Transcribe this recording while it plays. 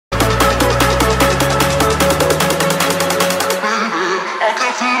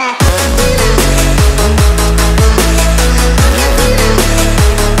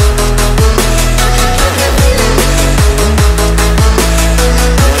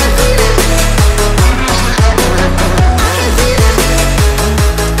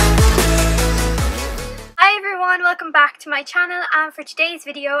and for today's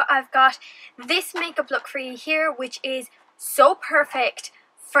video I've got this makeup look for you here, which is so perfect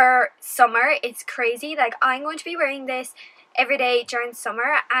for summer. It's crazy. Like, I'm going to be wearing this every day during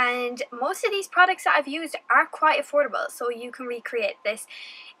summer, and most of these products that I've used are quite affordable, so you can recreate this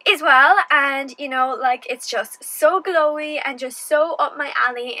as well. And you know, like, it's just so glowy and just so up my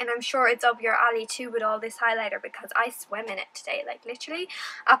alley, and I'm sure it's up your alley too with all this highlighter, because I swim in it today. Like, literally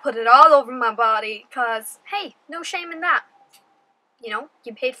I put it all over my body because, hey, no shame in that. You know,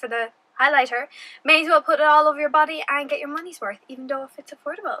 you paid for the highlighter, may as well put it all over your body and get your money's worth, even though if it's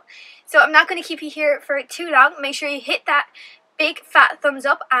affordable. So I'm not going to keep you here for too long. Make sure you hit that big fat thumbs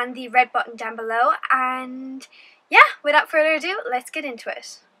up and the red button down below, and yeah, without further ado, let's get into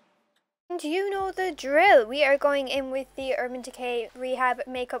it. And you know the drill. We are going in with the Urban Decay Rehab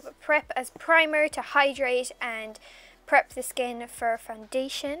Makeup Prep as primer to hydrate and prep the skin for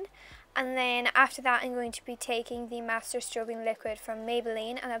foundation. And then after that, I'm going to be taking the Master Strobing Liquid from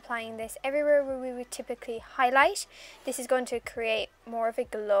Maybelline and applying this everywhere where we would typically highlight. This is going to create more of a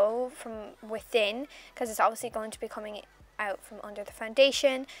glow from within, because it's obviously going to be coming out from under the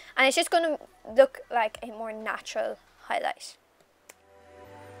foundation, and it's just going to look like a more natural highlight.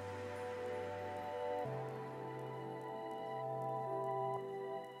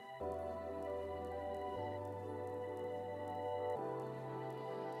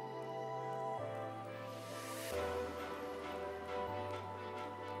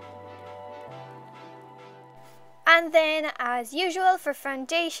 And then, as usual, for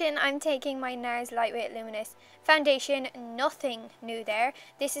foundation, I'm taking my NARS Lightweight Luminous Foundation. Nothing new there.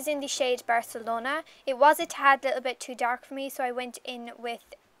 This is in the shade Barcelona. It was a tad little bit too dark for me, so I went in with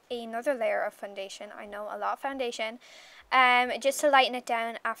another layer of foundation. I know, a lot of foundation. Just to lighten it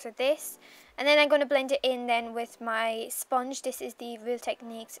down after this. And then I'm going to blend it in then with my sponge. This is the Real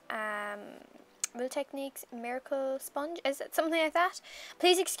Techniques Miracle Sponge, is it something like that?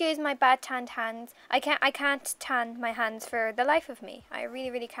 Please excuse my bad tanned hands. I can't tan my hands for the life of me. I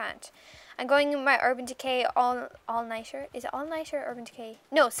really can't. I'm going in my Urban Decay all nighter. Is it all nighter Urban Decay?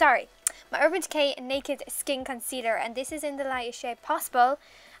 No, sorry. My Urban Decay Naked Skin Concealer, and this is in the lightest shade possible.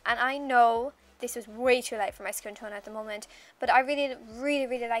 And I know this is way too light for my skin tone at the moment, but I really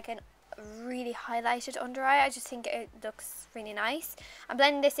like an really highlighted under eye. I just think it looks really nice. I'm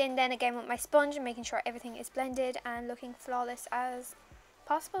blending this in then again with my sponge and making sure everything is blended and looking flawless as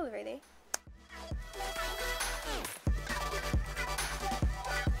possible, really.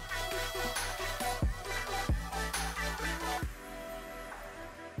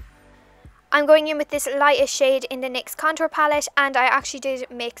 I'm going in with this lightest shade in the NYX contour palette, and I actually did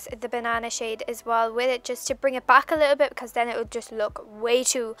mix the banana shade as well with it, just to bring it back a little bit, because then it would just look way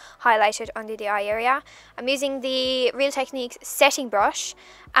too highlighted under the eye area. I'm using the Real Techniques setting brush,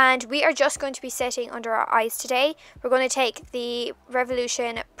 and we are just going to be setting under our eyes today. We're going to take the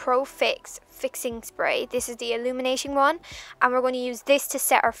Revolution Pro Fix Fixing Spray. This is the illuminating one, and we're going to use this to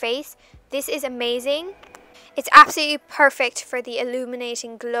set our face. This is amazing. It's absolutely perfect for the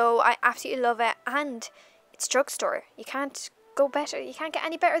illuminating glow. I absolutely love it, and it's drugstore. You can't go better. You can't get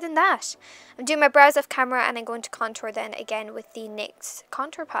any better than that. I'm doing my brows off camera, and I'm going to contour then again with the NYX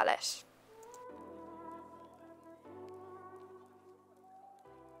contour palette.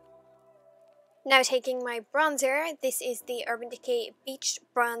 Now taking my bronzer. This is the Urban Decay Beach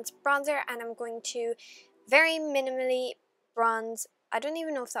Bronze Bronzer, and I'm going to very minimally bronze. I don't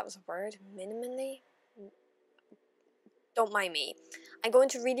even know if that was a word, minimally. Don't mind me. I'm going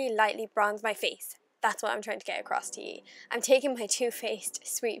to really lightly bronze my face. That's what I'm trying to get across to you. I'm taking my Too Faced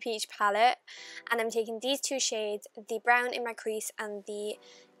Sweet Peach palette, and I'm taking these two shades, the brown in my crease and the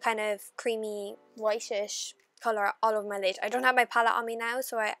kind of creamy whitish colour all over my lid. I don't have my palette on me now,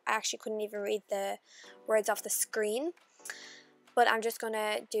 so I actually couldn't even read the words off the screen. But I'm just going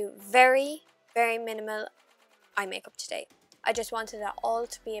to do very minimal eye makeup today. I just wanted it all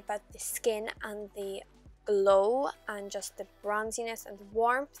to be about the skin and the glow and just the bronziness and the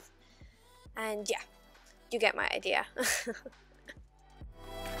warmth, and yeah, you get my idea.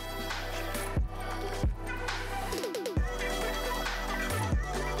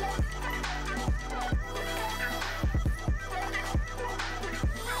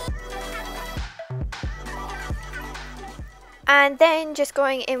 And then just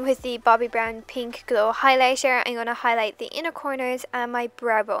going in with the Bobbi Brown Pink Glow Highlighter, I'm going to highlight the inner corners and my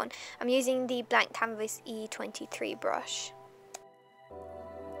brow bone. I'm using the Blank Canvas E23 brush.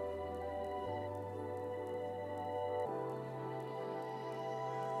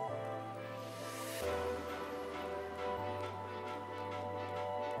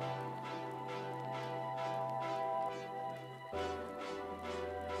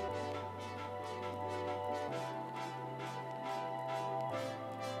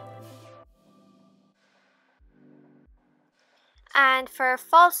 And for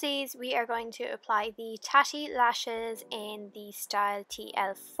falsies, we are going to apply the Tatty Lashes in the style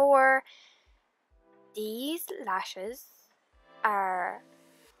TL4. These lashes are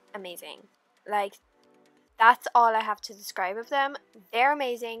amazing. Like, that's all I have to describe of them. They're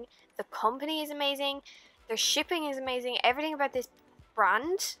amazing. The company is amazing. Their shipping is amazing. Everything about this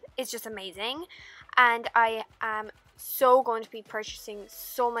brand is just amazing. And I am so going to be purchasing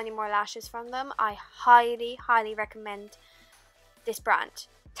so many more lashes from them. I highly, highly recommend this brand.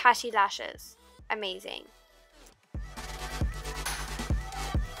 Tatty Lashes. Amazing.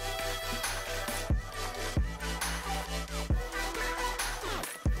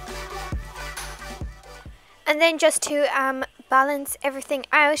 And then just to balance everything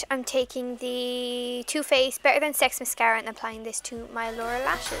out, I'm taking the Too Faced Better Than Sex mascara and applying this to my lower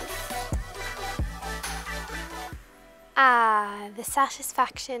lashes. The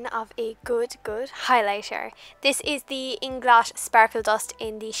satisfaction of a good highlighter. This is the Inglot Sparkle Dust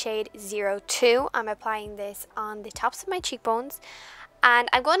in the shade 02. I'm applying this on the tops of my cheekbones. And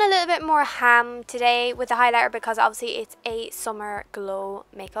I'm going a little bit more ham today with the highlighter because obviously it's a summer glow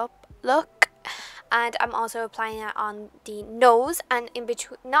makeup look. And I'm also applying it on the nose and in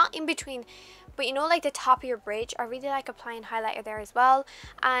between, not in between, but you know, like the top of your bridge. I really like applying highlighter there as well,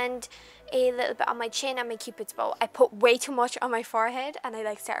 and a little bit on my chin and my cupid's bow. I put way too much on my forehead and I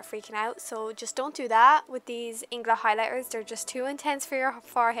like started freaking out, so just don't do that with these Inglot highlighters. They're just too intense for your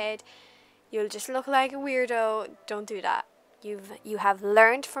forehead. You'll just look like a weirdo. Don't do that. You have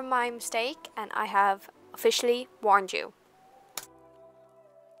learned from my mistake and I have officially warned you.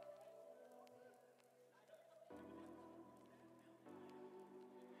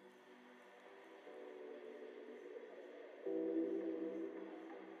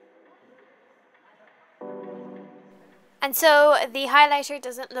 And so the highlighter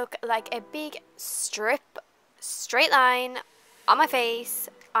doesn't look like a big straight line on my face.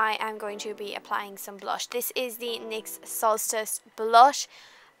 I am going to be applying some blush. This is the NYX Solstice blush.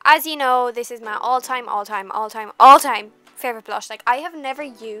 As you know, this is my all-time favorite blush. Like, I have never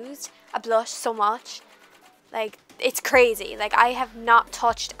used a blush so much. Like, it's crazy. Like, I have not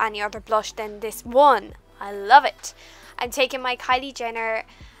touched any other blush than this one. I love it. I'm taking my Kylie Jenner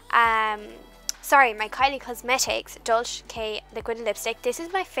my Kylie Cosmetics Dulce K liquid lipstick. This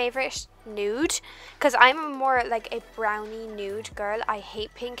is my favorite nude because I'm more like a brownie nude girl. I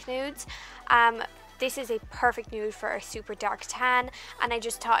hate pink nudes. This is a perfect nude for a super dark tan, and I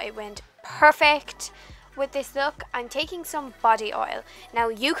just thought it went perfect with this look. I'm taking some body oil. Now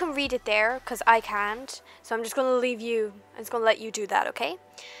you can read it there because I can't, so I'm just going to leave you. I'm just going to let you do that, okay?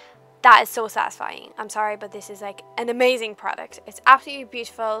 That is so satisfying. I'm sorry, but this is like an amazing product. It's absolutely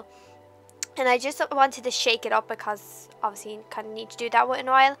beautiful. And I just wanted to shake it up because obviously you kind of need to do that with an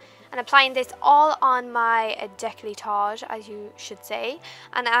oil. And applying this all on my décolletage, as you should say.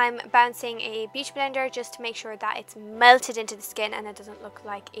 And I'm bouncing a beauty blender just to make sure that it's melted into the skin and it doesn't look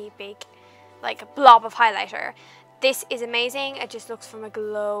like a big, like a blob of highlighter. This is amazing. It just looks from a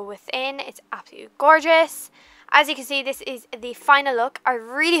glow within. It's absolutely gorgeous. As you can see, this is the final look. I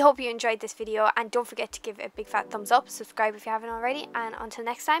really hope you enjoyed this video. And don't forget to give it a big fat thumbs up. Subscribe if you haven't already. And until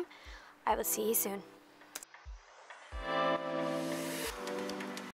next time, I will see you soon.